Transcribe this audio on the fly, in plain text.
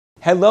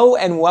Hello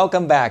and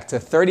welcome back to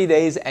 30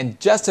 Days and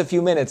Just a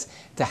Few Minutes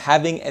to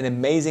Having an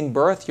Amazing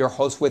Birth. Your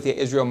host with you,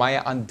 Israel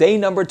Maya, on day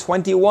number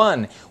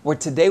 21, where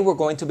today we're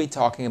going to be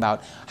talking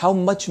about how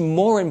much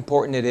more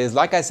important it is,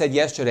 like I said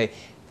yesterday,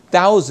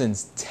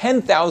 thousands,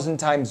 10,000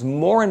 times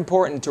more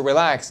important to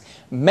relax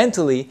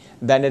mentally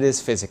than it is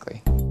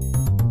physically.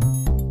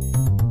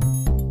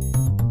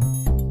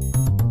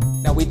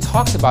 Now, we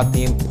talked about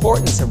the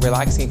importance of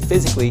relaxing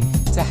physically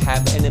to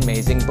have an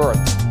amazing birth.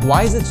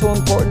 Why is it so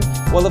important?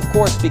 Well, of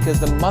course, because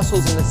the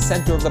muscles in the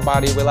center of the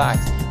body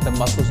relax, the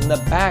muscles in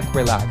the back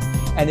relax,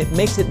 and it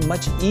makes it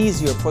much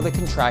easier for the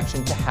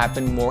contraction to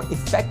happen more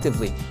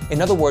effectively. In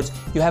other words,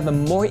 you have a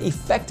more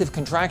effective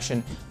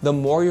contraction the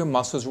more your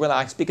muscles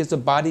relax because the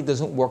body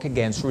doesn't work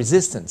against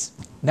resistance.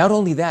 Not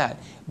only that,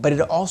 but it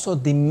also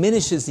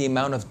diminishes the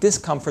amount of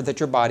discomfort that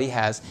your body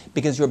has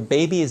because your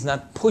baby is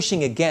not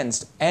pushing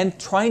against and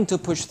trying to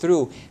push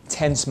through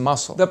tense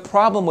muscle. The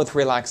problem with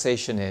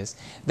relaxation is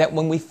that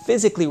when we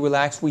physically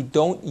relax, we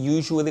don't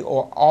usually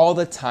or all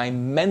the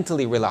time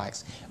mentally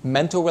relax.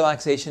 Mental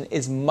relaxation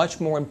is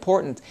much more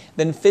important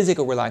than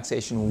physical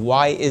relaxation.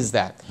 Why is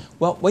that?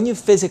 Well, when you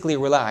physically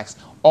relax,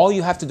 all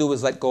you have to do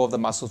is let go of the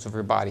muscles of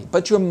your body.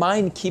 But your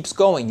mind keeps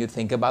going. You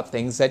think about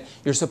things that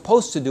you're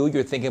supposed to do.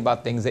 You're thinking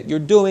about things that you're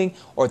doing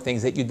or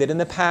things that you did in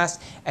the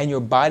past, and your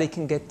body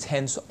can get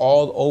tense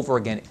all over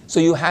again. So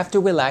you have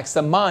to relax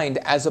the mind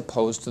as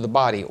opposed to the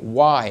body.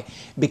 Why?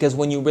 Because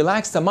when you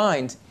relax the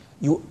mind,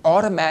 you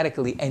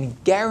automatically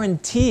and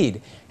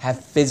guaranteed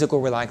have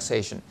physical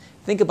relaxation.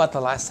 Think about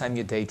the last time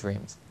you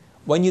daydreamed.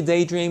 When you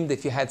daydreamed,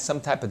 if you had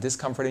some type of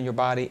discomfort in your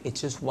body, it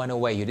just went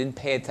away. You didn't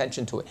pay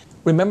attention to it.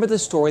 Remember the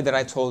story that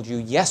I told you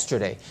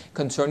yesterday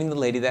concerning the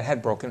lady that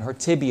had broken her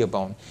tibia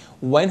bone.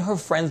 When her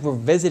friends were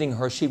visiting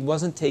her, she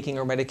wasn't taking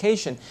her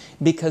medication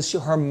because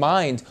her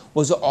mind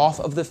was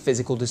off of the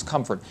physical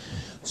discomfort.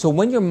 So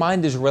when your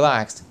mind is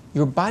relaxed,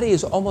 your body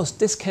is almost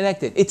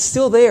disconnected. It's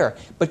still there,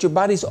 but your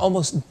body is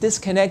almost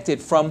disconnected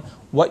from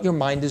what your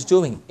mind is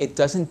doing. It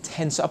doesn't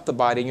tense up the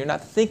body, and you're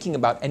not thinking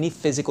about any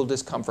physical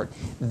discomfort.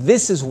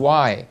 This is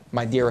why,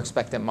 my dear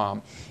expectant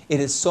mom,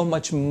 it is so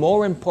much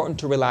more important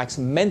to relax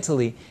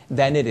mentally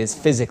than it is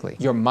physically.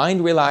 Your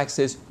mind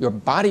relaxes, your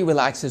body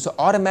relaxes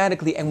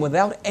automatically and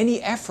without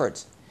any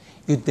effort.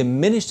 You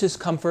diminish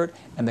discomfort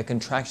and the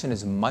contraction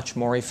is much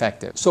more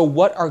effective. So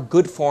what are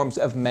good forms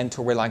of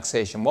mental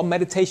relaxation? Well,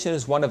 meditation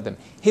is one of them.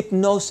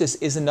 Hypnosis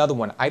is another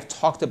one. I've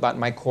talked about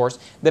my course,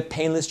 the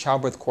Painless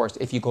Childbirth course.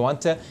 If you go on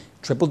to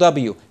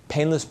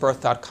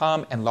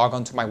www.painlessbirth.com and log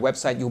on to my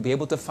website, you'll be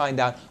able to find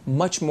out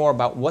much more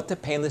about what the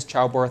Painless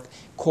Childbirth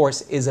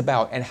course is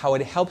about and how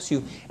it helps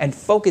you and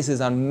focuses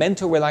on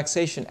mental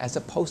relaxation as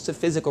opposed to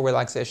physical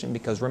relaxation.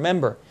 Because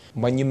remember,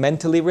 when you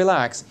mentally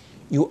relax,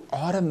 you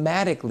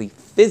automatically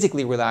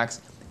physically relax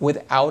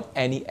without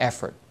any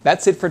effort.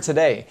 That's it for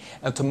today.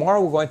 And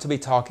tomorrow we're going to be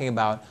talking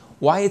about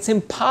why it's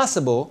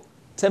impossible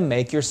to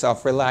make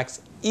yourself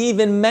relax,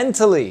 even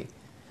mentally.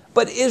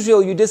 But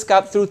Israel, you just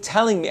got through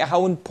telling me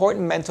how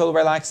important mental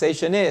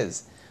relaxation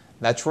is.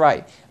 That's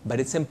right, but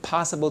it's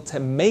impossible to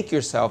make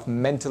yourself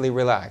mentally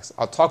relax.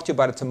 I'll talk to you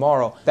about it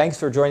tomorrow. Thanks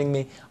for joining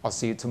me. I'll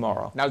see you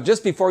tomorrow. Now,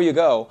 just before you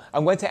go,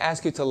 I'm going to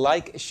ask you to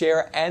like,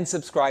 share, and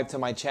subscribe to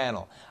my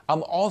channel.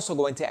 I'm also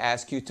going to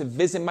ask you to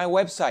visit my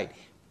website,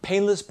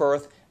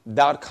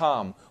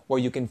 painlessbirth.com, where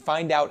you can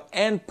find out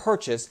and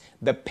purchase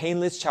the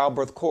Painless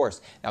Childbirth course.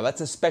 Now,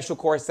 that's a special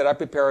course that I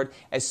prepared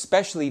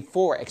especially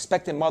for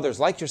expectant mothers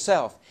like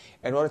yourself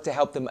in order to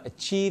help them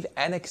achieve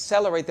and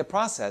accelerate the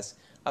process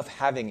of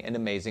having an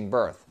amazing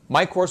birth.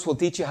 My course will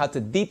teach you how to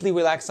deeply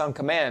relax on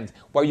command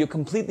while you're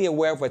completely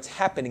aware of what's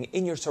happening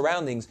in your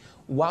surroundings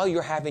while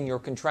you're having your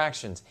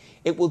contractions.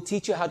 It will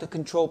teach you how to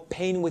control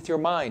pain with your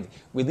mind,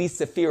 release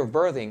the fear of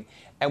birthing,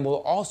 and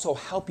will also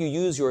help you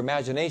use your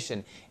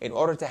imagination in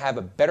order to have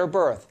a better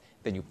birth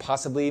than you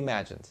possibly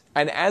imagined.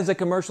 And as the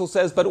commercial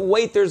says, but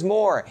wait, there's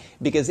more,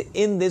 because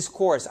in this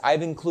course,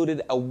 I've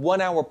included a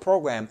 1-hour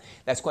program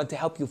that's going to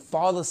help you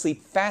fall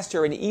asleep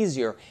faster and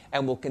easier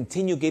and will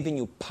continue giving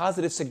you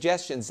positive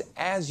suggestions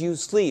as you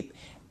sleep.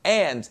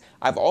 And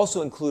I've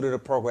also included a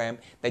program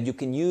that you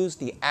can use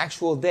the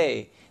actual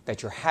day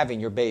that you're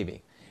having your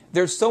baby.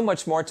 There's so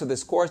much more to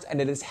this course,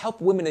 and it has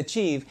helped women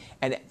achieve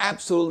an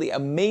absolutely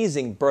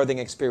amazing birthing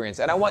experience.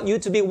 And I want you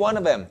to be one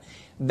of them.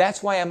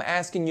 That's why I'm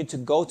asking you to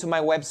go to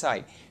my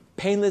website,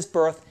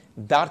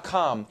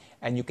 painlessbirth.com,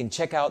 and you can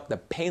check out the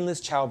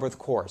Painless Childbirth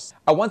course.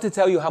 I want to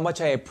tell you how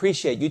much I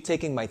appreciate you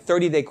taking my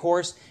 30-day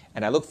course,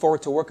 and I look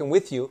forward to working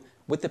with you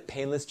with the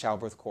Painless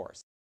Childbirth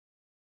course.